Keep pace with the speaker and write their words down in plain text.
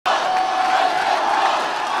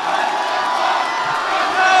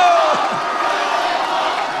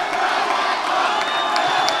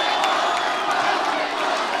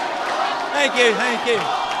Thank you, thank you.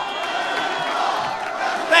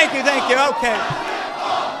 Thank you, thank you. Okay.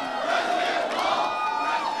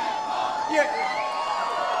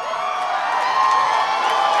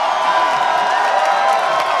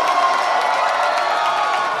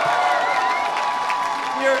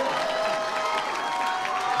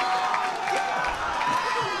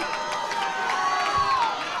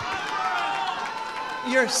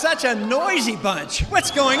 You're such a noisy bunch.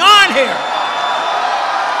 What's going on here?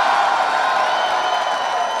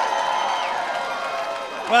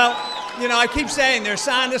 Well, you know, I keep saying they're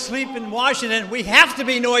sound asleep in Washington. We have to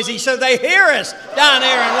be noisy so they hear us down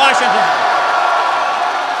there in Washington.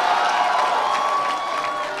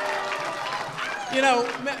 You know,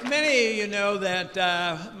 many of you know that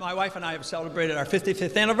my wife and I have celebrated our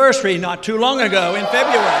 55th anniversary not too long ago in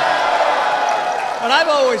February. But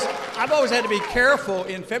I've always had to be careful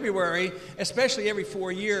in February, especially every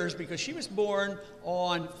 4 years, because she was born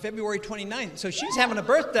on February 29th. So she's having a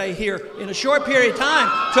birthday here in a short period of time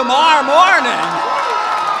tomorrow morning.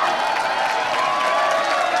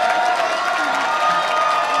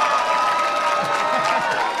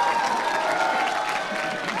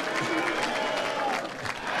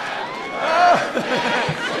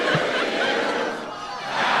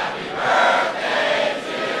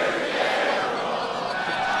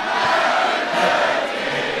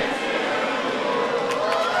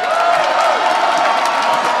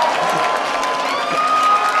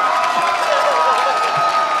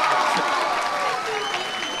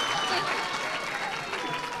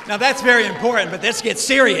 Now that's very important, but let's get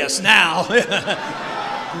serious now.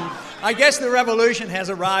 I guess the revolution has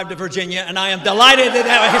arrived to Virginia, and I am delighted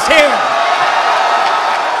that it's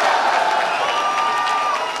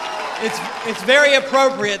here. It's very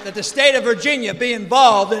appropriate that the state of Virginia be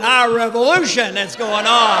involved in our revolution that's going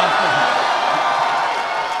on.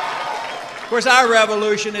 Of course, our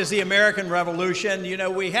revolution is the American Revolution. You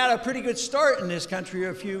know, we had a pretty good start in this country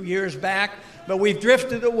a few years back, but we've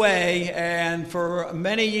drifted away, and for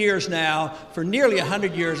many years now, for nearly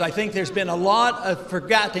 100 years, I think there's been a lot of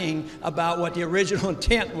forgetting about what the original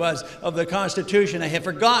intent was of the Constitution. They have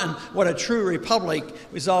forgotten what a true republic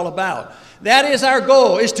is all about. That is our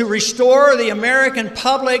goal, is to restore the American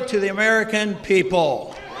public to the American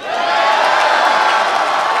people.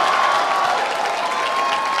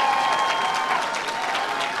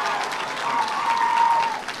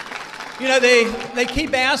 You know, they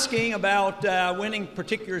keep asking about winning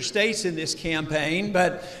particular states in this campaign,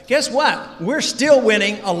 but guess what? We're still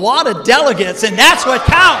winning a lot of delegates, and that's what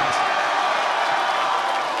counts.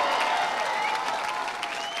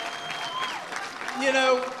 You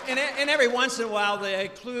know, and every once in a while they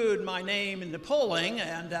include my name in the polling,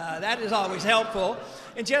 and that is always helpful.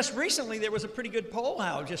 And just recently there was a pretty good poll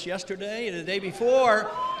out, just yesterday and the day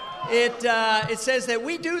before. It says that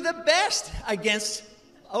we do the best against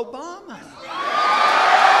Obama.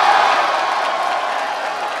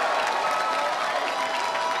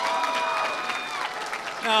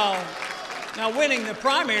 Now, winning the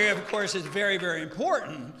primary, of course, is very, very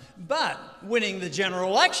important, but winning the general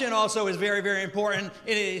election also is very, very important.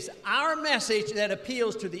 It is our message that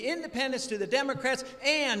appeals to the independents, to the Democrats,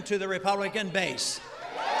 and to the Republican base.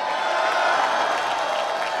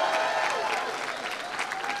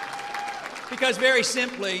 Because very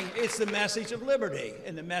simply, it's the message of liberty,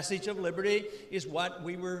 and the message of liberty is what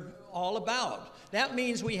we were all about. That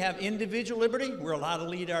means we have individual liberty. We're allowed to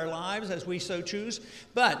lead our lives as we so choose.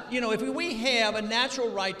 But, you know, if we have a natural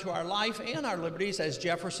right to our life and our liberties, as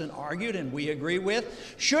Jefferson argued and we agree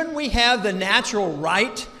with, shouldn't we have the natural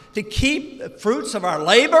right to keep the fruits of our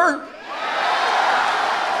labor?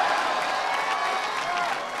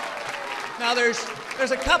 Now, there's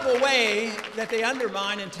a couple ways that they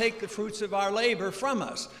undermine and take the fruits of our labor from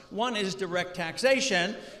us. One is direct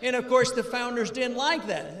taxation, and of course the founders didn't like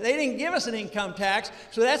that. They didn't give us an income tax,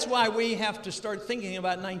 so that's why we have to start thinking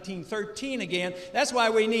about 1913 again. That's why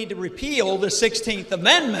we need to repeal the 16th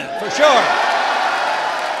Amendment, for sure.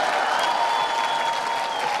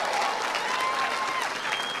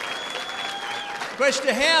 Of course,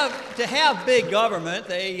 to have big government,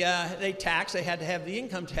 they tax. They had to have the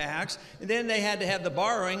income tax, and then they had to have the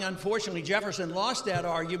borrowing. Unfortunately, Jefferson lost that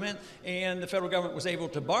argument, and the federal government was able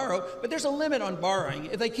to borrow. But there's a limit on borrowing.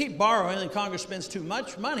 If they keep borrowing and Congress spends too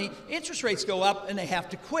much money, interest rates go up, and they have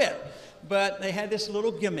to quit. But they had this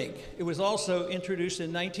little gimmick. It was also introduced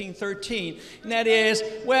in 1913, and that is,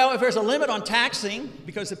 well, if there's a limit on taxing,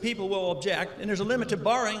 because the people will object, and there's a limit to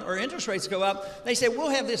borrowing or interest rates go up, they say,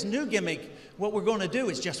 we'll have this new gimmick. What we're going to do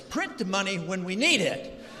is just print the money when we need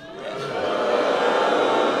it.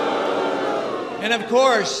 And of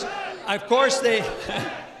course they...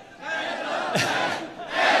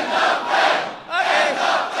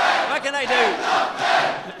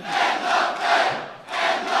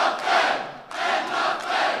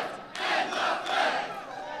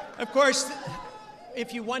 course,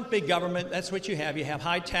 if you want big government, that's what you have. You have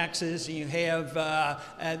high taxes, and you have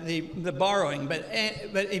the borrowing, but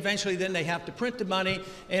eventually then they have to print the money.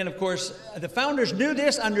 And of course, the founders knew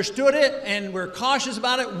this, understood it, and were cautious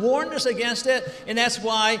about it, warned us against it, and that's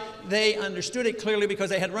why they understood it clearly, because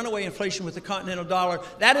they had runaway inflation with the continental dollar.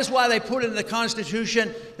 That is why they put it in the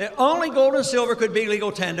Constitution that only gold and silver could be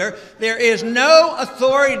legal tender. There is no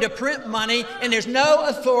authority to print money, and there's no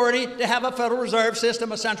authority to have a Federal Reserve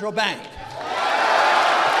System, a central bank.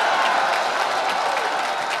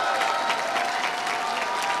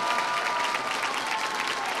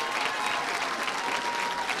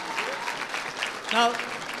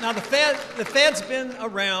 Now the Fed's been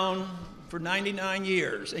around for 99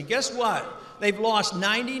 years, and guess what? They've lost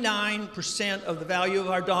 99% of the value of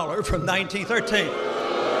our dollar from 1913.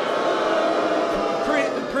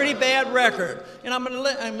 Pretty bad record. And I'm going to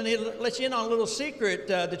let you in on a little secret.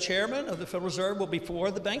 The chairman of the Federal Reserve will be before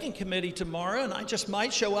the banking committee tomorrow, and I just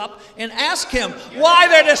might show up and ask him why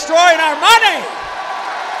they're destroying our money.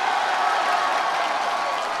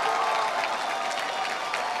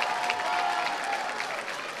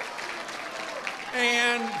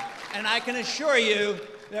 And I can assure you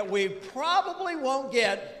that we probably won't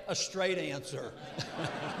get a straight answer.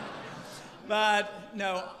 But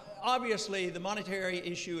no, obviously the monetary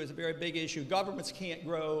issue is a very big issue. Governments can't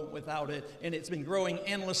grow without it, and it's been growing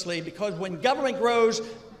endlessly, because when government grows,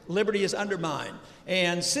 liberty is undermined.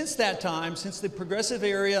 And since that time, since the progressive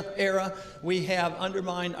era, we have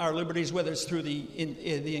undermined our liberties, whether it's through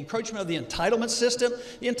the encroachment of the entitlement system.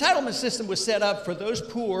 The entitlement system was set up for those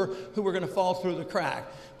poor who were going to fall through the crack.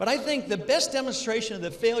 But I think the best demonstration of the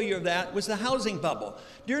failure of that was the housing bubble.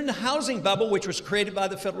 During the housing bubble, which was created by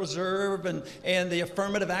the Federal Reserve and the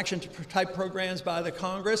affirmative action type programs by the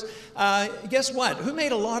Congress, guess what? Who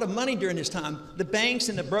made a lot of money during this time? The banks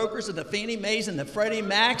and the brokers and the Fannie Mae's and the Freddie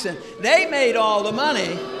Macs, and they made all the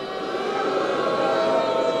money.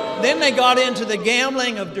 Then they got into the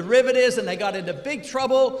gambling of derivatives, and they got into big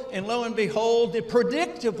trouble, and lo and behold, the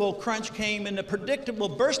predictable crunch came, and the predictable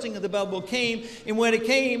bursting of the bubble came, and when it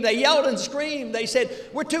came, they yelled and screamed. They said,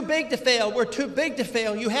 "We're too big to fail. We're too big to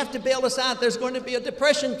fail. You have to bail us out. There's going to be a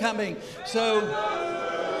depression coming." So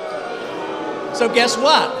guess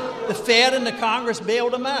what? The Fed and the Congress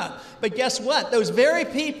bailed them out. But guess what? Those very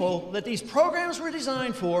people that these programs were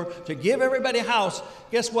designed for, to give everybody a house,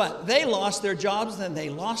 guess what? They lost their jobs and they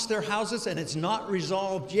lost their houses, and it's not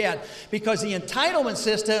resolved yet, because the entitlement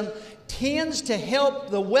system tends to help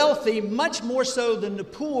the wealthy much more so than the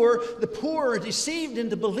poor. The poor are deceived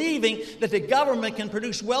into believing that the government can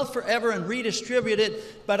produce wealth forever and redistribute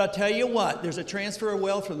it. But I'll tell you what, there's a transfer of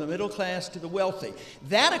wealth from the middle class to the wealthy.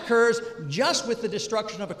 That occurs just with the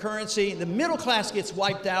destruction of a currency. The middle class gets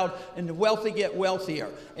wiped out and the wealthy get wealthier.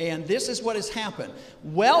 And this is what has happened.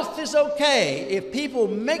 Wealth is okay if people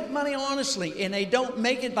make money honestly, and they don't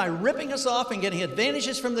make it by ripping us off and getting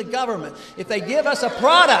advantages from the government. If they give us a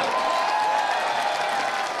product,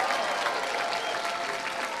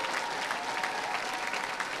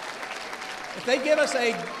 if they give us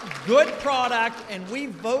a good product and we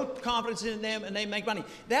vote confidence in them and they make money,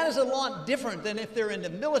 that is a lot different than if they're in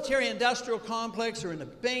the military-industrial complex or in the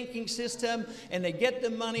banking system and they get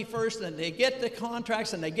the money first and they get the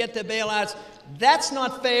contracts and they get the bailouts. That's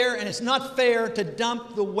not fair, and it's not fair to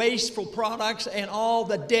dump the wasteful products and all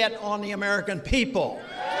the debt on the American people.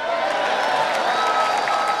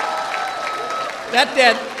 That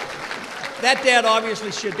debt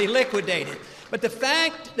obviously should be liquidated. But the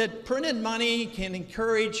fact that printed money can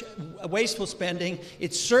encourage wasteful spending,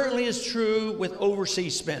 it certainly is true with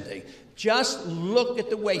overseas spending. Just look at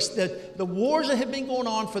the waste. The wars that have been going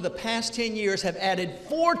on for the past 10 years have added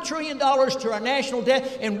 $4 trillion to our national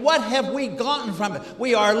debt, and what have we gotten from it?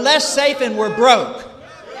 We are less safe and we're broke.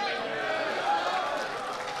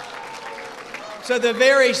 So the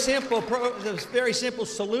very simple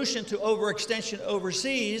solution to overextension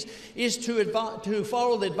overseas is to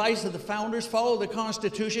follow the advice of the founders, follow the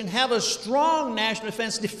Constitution, have a strong national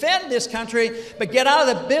defense, defend this country, but get out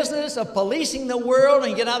of the business of policing the world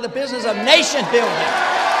and get out of the business of nation building.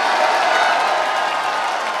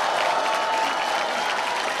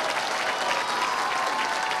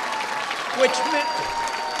 Which meant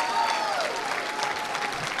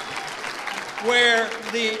where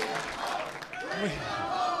the...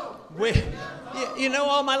 You know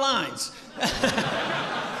all my lines.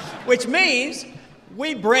 Which means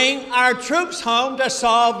we bring our troops home to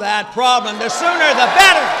solve that problem. The sooner the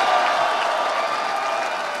better.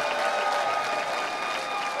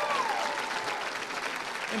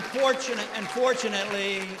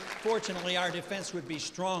 Unfortunately, fortunately, our defense would be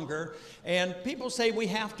stronger. And people say we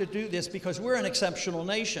have to do this because we're an exceptional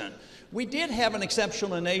nation. We did have an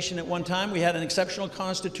exceptional nation at one time. We had an exceptional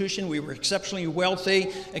constitution. We were exceptionally wealthy,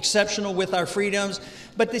 exceptional with our freedoms.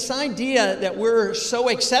 But this idea that we're so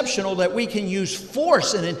exceptional that we can use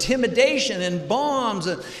force and intimidation and bombs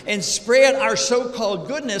and spread our so-called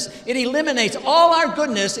goodness, it eliminates all our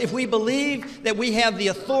goodness if we believe that we have the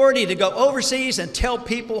authority to go overseas and tell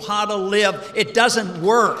people how to live. It doesn't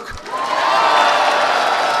work.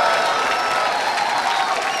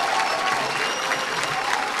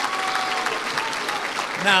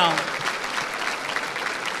 Now,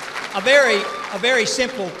 a very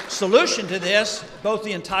simple solution to this, both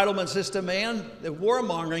the entitlement system and the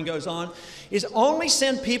warmongering goes on, is only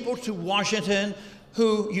send people to Washington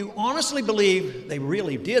who you honestly believe they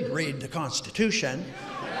really did read the Constitution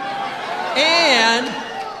and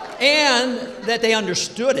that they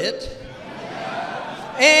understood it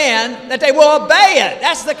and that they will obey it.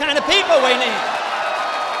 That's the kind of people we need.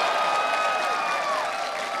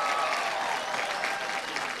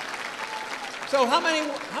 So how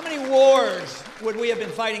many wars would we have been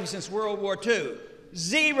fighting since World War II?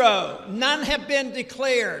 0. None have been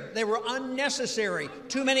declared. They were unnecessary.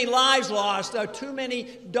 Too many lives lost, too many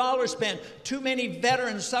dollars spent, too many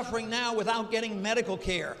veterans suffering now without getting medical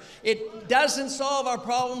care. It doesn't solve our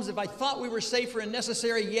problems. If I thought we were safer and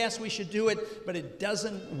necessary, yes, we should do it, but it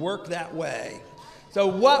doesn't work that way. So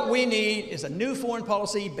what we need is a new foreign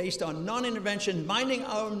policy based on non-intervention, minding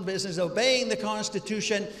our own business, obeying the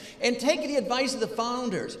Constitution, and taking the advice of the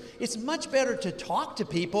founders. It's much better to talk to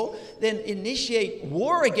people than initiate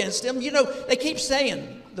war against them. You know, they keep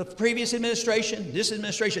saying, the previous administration, this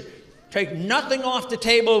administration, take nothing off the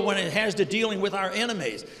table when it has to dealing with our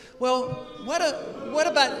enemies. Well, what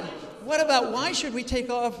about why should we take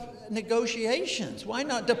off negotiations? Why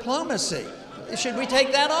not diplomacy? Should we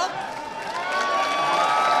take that off?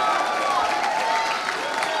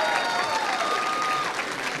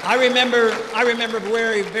 I remember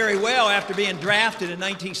very, very well after being drafted in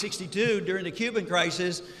 1962 during the Cuban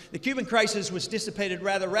crisis. The Cuban crisis was dissipated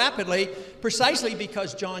rather rapidly precisely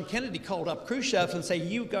because John Kennedy called up Khrushchev and said,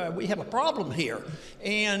 we have a problem here.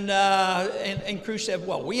 And Khrushchev,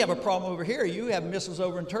 well, we have a problem over here. You have missiles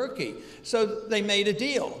over in Turkey. So they made a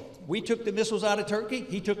deal. We took the missiles out of Turkey,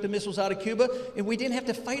 he took the missiles out of Cuba, and we didn't have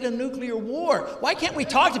to fight a nuclear war. Why can't we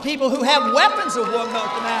talk to people who have weapons of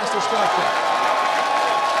mass destruction?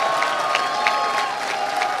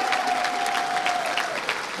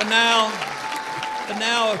 But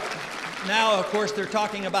now, of course, they're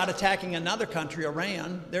talking about attacking another country,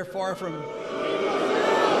 Iran. They're far from...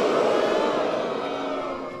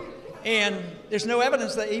 And there's no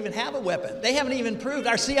evidence they even have a weapon. They haven't even proved,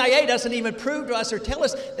 our CIA doesn't even prove to us or tell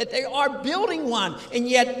us that they are building one. And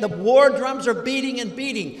yet the war drums are beating and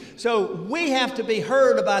beating. So we have to be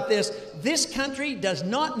heard about this. This country does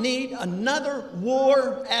not need another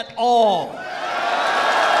war at all.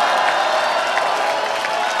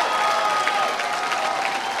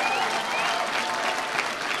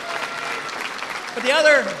 But the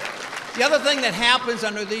other thing that happens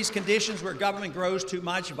under these conditions where government grows too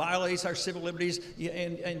much, violates our civil liberties,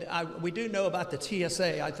 and we do know about the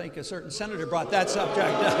TSA. I think a certain senator brought that subject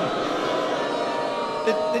up.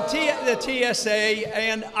 The TSA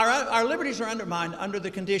and our liberties are undermined under the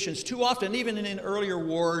conditions. Too often, even in earlier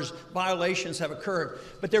wars, violations have occurred.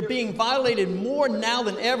 But they're being violated more now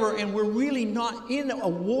than ever, and we're really not in a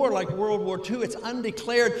war like World War II. It's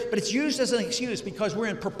undeclared, but it's used as an excuse because we're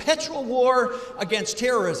in perpetual war against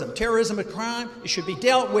terrorism. Terrorism is a crime. It should be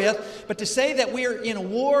dealt with. But to say that we're in a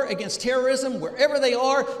war against terrorism wherever they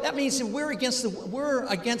are, that means that we're against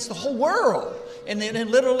the whole world. And then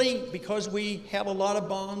literally, because we have a lot of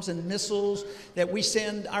bombs and missiles, that we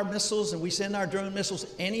send our missiles and we send our drone missiles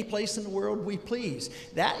any place in the world we please.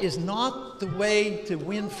 That is not the way to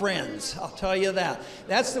win friends, I'll tell you that.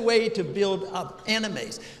 That's the way to build up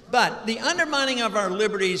enemies. But the undermining of our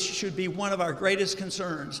liberties should be one of our greatest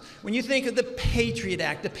concerns. When you think of the Patriot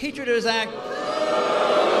Act, the Patriot Act...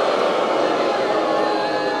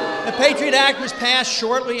 The Patriot Act was passed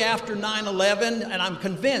shortly after 9/11, and I'm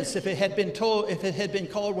convinced if it had been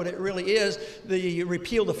called what it really is, the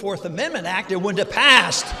repeal the Fourth Amendment Act, it wouldn't have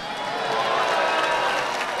passed.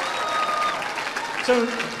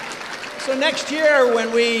 So next year,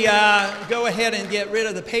 when we go ahead and get rid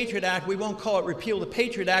of the Patriot Act, we won't call it repeal the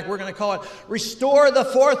Patriot Act. We're going to call it restore the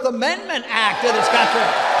Fourth Amendment Act of this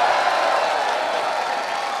country.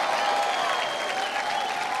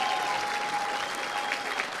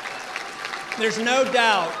 There's no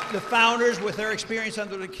doubt the founders, with their experience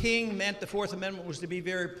under the king, meant the Fourth Amendment was to be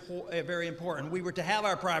very important. We were to have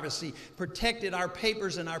our privacy, protected our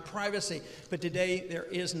papers and our privacy, but today there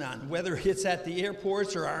is none. Whether it's at the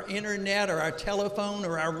airports or our internet or our telephone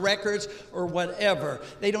or our records or whatever,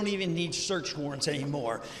 they don't even need search warrants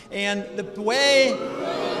anymore. And the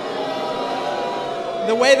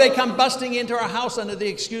way they come busting into our house under the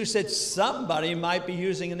excuse that somebody might be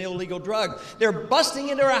using an illegal drug. They're busting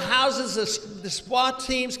into our houses, the SWAT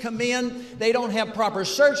teams come in, they don't have proper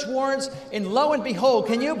search warrants, and lo and behold,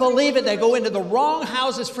 can you believe it? They go into the wrong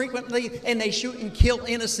houses frequently and they shoot and kill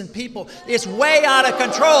innocent people. It's way out of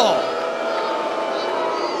control.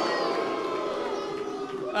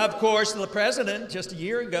 Of course, the president just a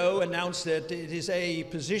year ago announced that it is a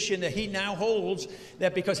position that he now holds,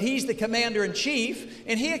 that because he's the commander-in-chief,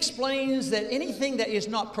 and he explains that anything that is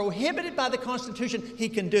not prohibited by the Constitution, he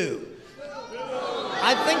can do.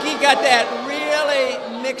 I think he got that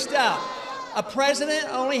really mixed up. A president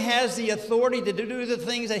only has the authority to do the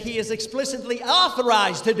things that he is explicitly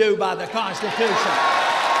authorized to do by the Constitution.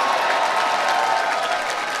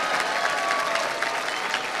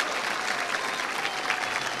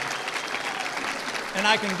 And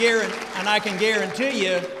I can guarantee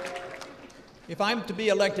you, if I'm to be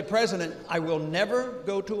elected president, I will never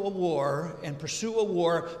go to a war and pursue a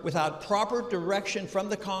war without proper direction from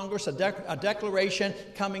the Congress, a declaration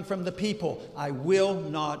coming from the people. I will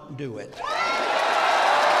not do it.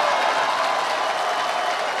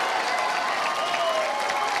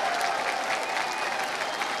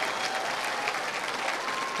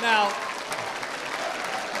 Now,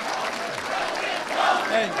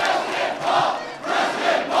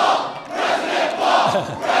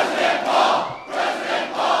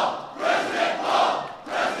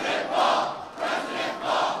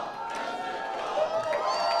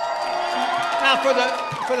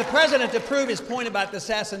 for the president to prove his point about the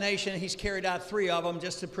assassination, he's carried out 3 of them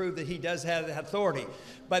just to prove that he does have the authority.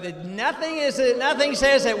 But nothing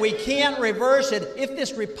says that we can't reverse it. If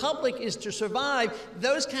this republic is to survive,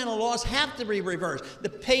 those kind of laws have to be reversed. The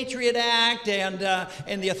Patriot Act and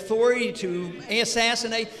the authority to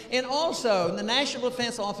assassinate, and also the National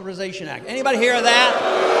Defense Authorization Act. Anybody hear of that?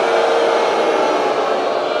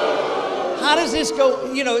 How does this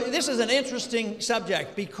go? You know, this is an interesting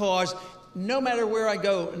subject because no matter where I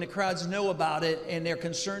go, and the crowds know about it, and they're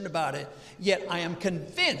concerned about it, yet I am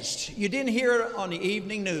convinced you didn't hear it on the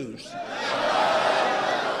evening news.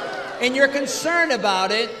 And you're concerned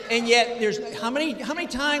about it, and yet there's how many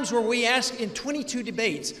times were we asked in 22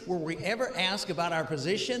 debates, were we ever asked about our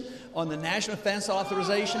position on the National Defense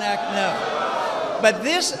Authorization Act? No. But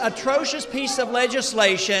this atrocious piece of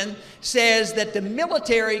legislation says that the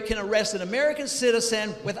military can arrest an American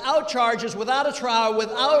citizen without charges, without a trial,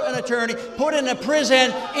 without an attorney, put in a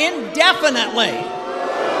prison indefinitely.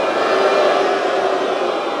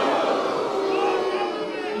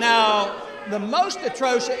 Now, the most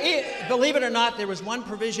atrocious, believe it or not, there was one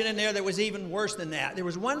provision in there that was even worse than that. There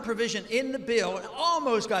was one provision in the bill, and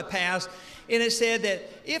almost got passed, and it said that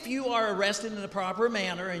if you are arrested in the proper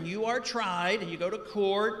manner and you are tried and you go to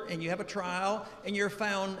court and you have a trial and you're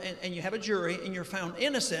found and you have a jury and you're found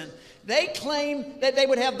innocent, they claim that they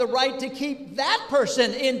would have the right to keep that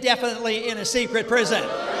person indefinitely in a secret prison.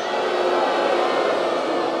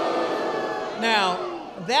 Now,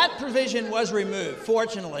 that provision was removed,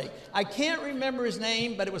 fortunately. I can't remember his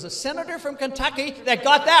name, but it was a senator from Kentucky that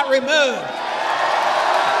got that removed.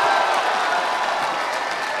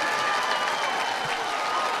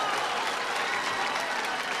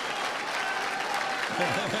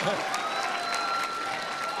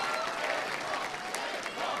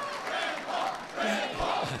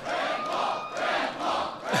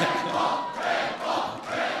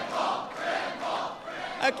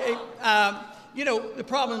 Okay. You know, the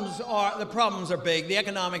problems are big. The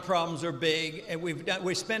economic problems are big, and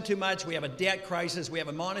we've spent too much. We have a debt crisis. We have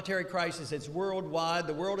a monetary crisis. It's worldwide.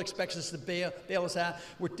 The world expects us to bail us out.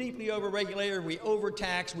 We're deeply overregulated. We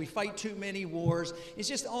overtax. We fight too many wars. It's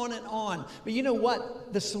just on and on. But you know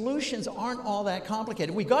what? The solutions aren't all that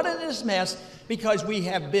complicated. We got into this mess because we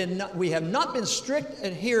have not been strict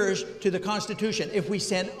adherers to the Constitution. If we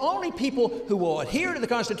send only people who will adhere to the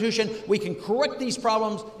Constitution, we can correct these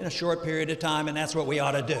problems in a short period of time. And that's what we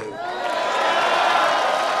ought to do.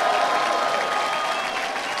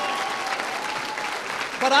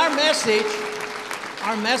 But our message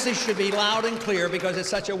Our message should be loud and clear because it's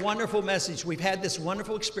such a wonderful message. We've had this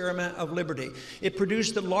wonderful experiment of liberty. It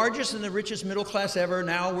produced the largest and the richest middle class ever.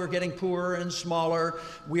 Now we're getting poorer and smaller.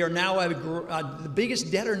 We are now the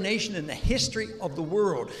biggest debtor nation in the history of the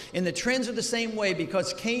world. And the trends are the same way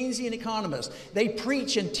because Keynesian economists, they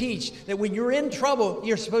preach and teach that when you're in trouble,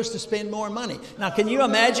 you're supposed to spend more money. Now, can you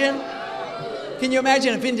imagine? Can you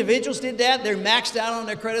imagine if individuals did that? They're maxed out on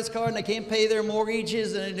their credit card and they can't pay their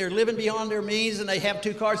mortgages and they're living beyond their means and they have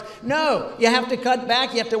 2 cars. No, you have to cut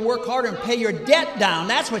back. You have to work harder and pay your debt down.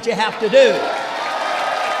 That's what you have to do.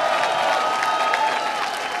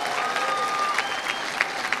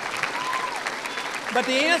 But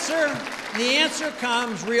the answer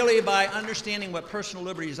comes really by understanding what personal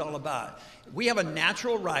liberty is all about. We have a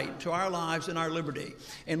natural right to our lives and our liberty.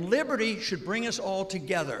 And liberty should bring us all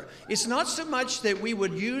together. It's not so much that we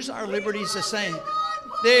would use our liberties the same.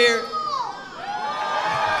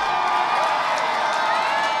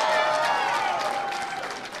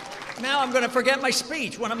 Now I'm going to forget my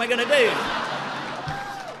speech. What am I going to do?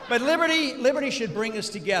 But liberty should bring us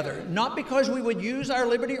together, not because we would use our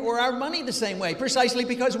liberty or our money the same way, precisely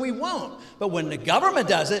because we won't. But when the government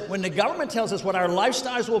does it, when the government tells us what our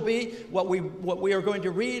lifestyles will be, what we are going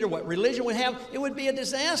to read or what religion we have, it would be a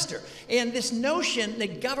disaster. And this notion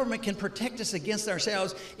that government can protect us against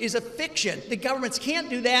ourselves is a fiction. The governments can't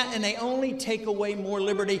do that, and they only take away more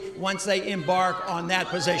liberty once they embark on that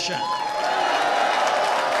position.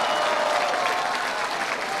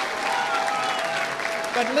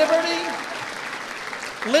 But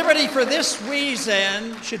liberty for this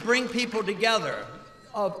reason should bring people together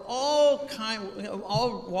of all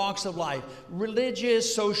walks of life,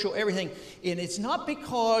 religious, social, everything. And it's not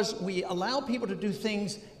because we allow people to do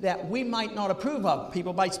things that we might not approve of.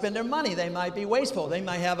 People might spend their money. They might be wasteful. They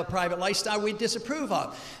might have a private lifestyle we disapprove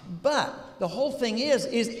of. But the whole thing is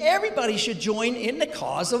everybody should join in the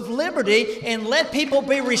cause of liberty and let people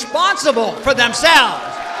be responsible for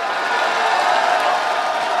themselves.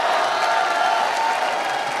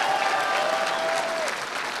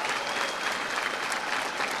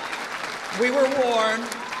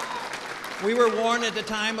 We were warned at the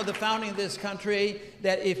time of the founding of this country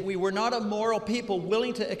that if we were not a moral people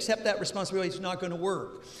willing to accept that responsibility, it's not going to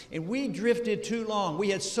work. And we drifted too long. We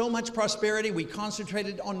had so much prosperity. We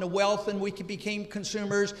concentrated on the wealth and we became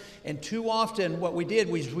consumers. And too often what we did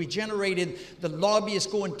was we generated the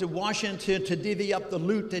lobbyists going to Washington to divvy up the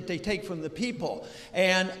loot that they take from the people.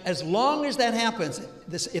 And as long as that happens,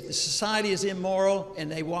 if the society is immoral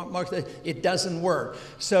and they want market, it doesn't work.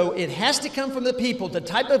 So it has to come from the people. The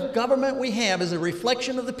type of government we have is a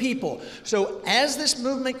reflection of the people. So as this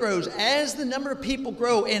movement grows, as the number of people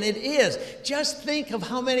grow, and it is, just think of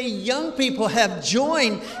how many young people have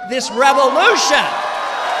joined this revolution.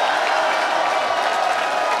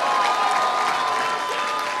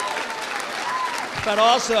 But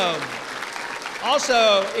also,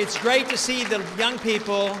 it's great to see the young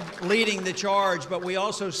people leading the charge, but we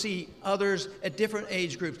also see others at different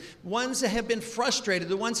age groups. Ones that have been frustrated,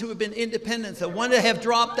 the ones who have been independent, the ones that have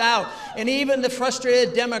dropped out, and even the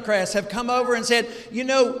frustrated Democrats have come over and said, you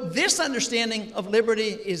know, this understanding of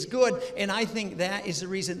liberty is good, and I think that is the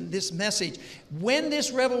reason this message. When this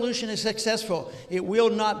revolution is successful, it will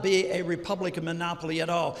not be a Republican monopoly at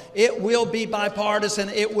all. It will be bipartisan.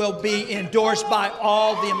 It will be endorsed by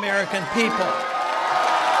all the American people.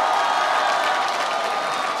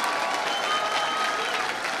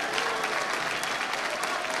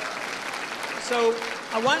 So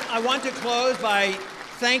I want to close by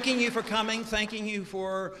thanking you for coming, thanking you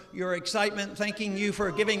for your excitement, thanking you for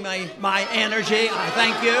giving my energy. I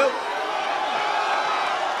thank you.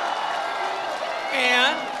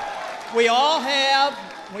 And we all have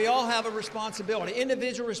a responsibility,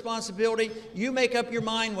 individual responsibility. You make up your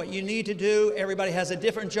mind what you need to do. Everybody has a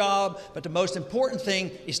different job, but the most important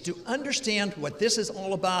thing is to understand what this is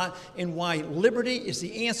all about and why liberty is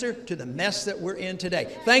the answer to the mess that we're in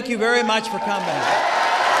today. Thank you very much for coming.